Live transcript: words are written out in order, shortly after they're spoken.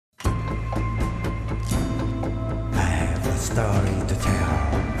story to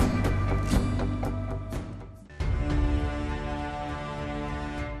tell.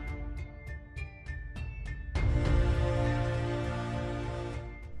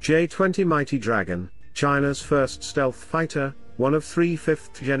 J-20 Mighty Dragon, China's first stealth fighter, one of 3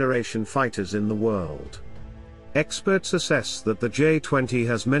 fifth-generation fighters in the world. Experts assess that the J-20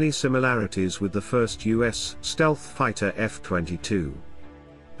 has many similarities with the first US stealth fighter F-22.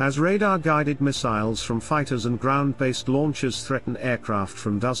 As radar-guided missiles from fighters and ground-based launchers threaten aircraft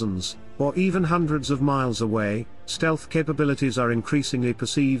from dozens, or even hundreds of miles away, stealth capabilities are increasingly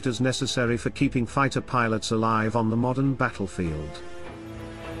perceived as necessary for keeping fighter pilots alive on the modern battlefield.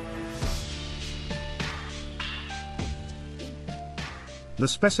 The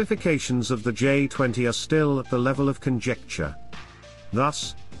specifications of the J-20 are still at the level of conjecture.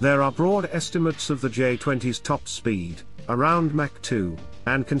 Thus, there are broad estimates of the J-20's top speed, around Mach 2,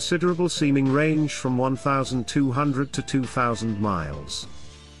 and considerable seeming range from 1,200 to 2,000 miles.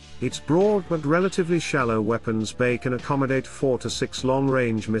 Its broad but relatively shallow weapons bay can accommodate 4 to 6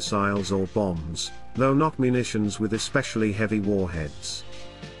 long-range missiles or bombs, though not munitions with especially heavy warheads.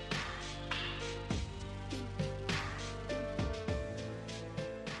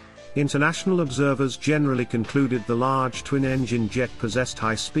 International observers generally concluded the large twin-engine jet possessed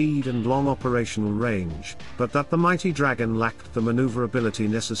high speed and long operational range, but that the Mighty Dragon lacked the maneuverability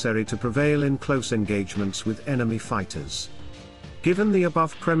necessary to prevail in close engagements with enemy fighters. Given the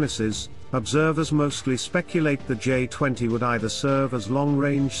above premises, observers mostly speculate the J-20 would either serve as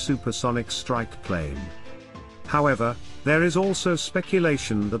long-range supersonic strike plane. However, there is also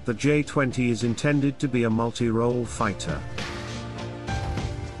speculation that the J-20 is intended to be a multi-role fighter.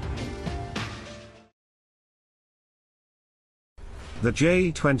 The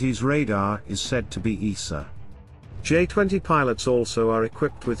J-20's radar is said to be ESA. J-20 pilots also are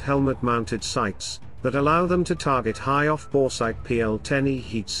equipped with helmet-mounted sights that allow them to target high off-boresight PL-10E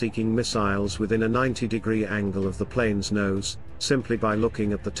heat-seeking missiles within a 90-degree angle of the plane's nose, simply by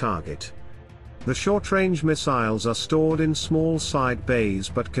looking at the target. The short-range missiles are stored in small side bays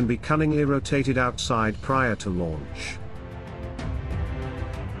but can be cunningly rotated outside prior to launch.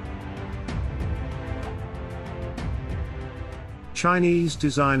 Chinese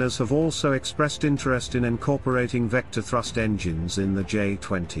designers have also expressed interest in incorporating vector thrust engines in the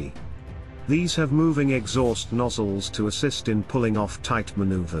J-20. These have moving exhaust nozzles to assist in pulling off tight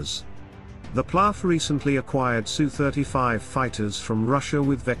maneuvers. The PLAF recently acquired Su-35 fighters from Russia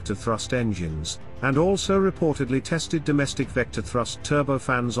with vector thrust engines, and also reportedly tested domestic vector thrust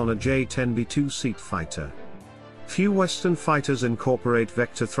turbofans on a J-10B two-seat fighter. Few Western fighters incorporate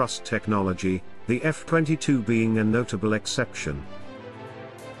vector thrust technology, the F-22 being a notable exception.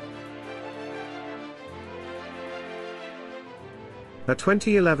 A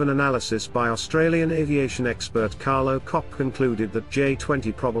 2011 analysis by Australian aviation expert Carlo Kopp concluded that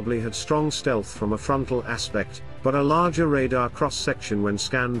J-20 probably had strong stealth from a frontal aspect, but a larger radar cross-section when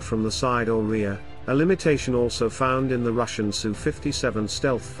scanned from the side or rear, a limitation also found in the Russian Su-57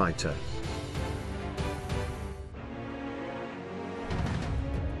 stealth fighter.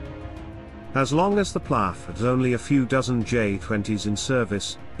 As long as the PLAF has only a few dozen J-20s in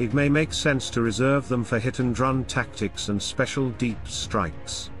service, it may make sense to reserve them for hit-and-run tactics and special deep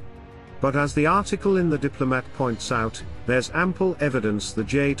strikes. But as the article in The Diplomat points out, there's ample evidence the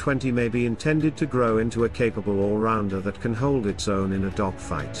J-20 may be intended to grow into a capable all-rounder that can hold its own in a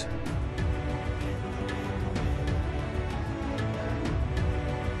dogfight.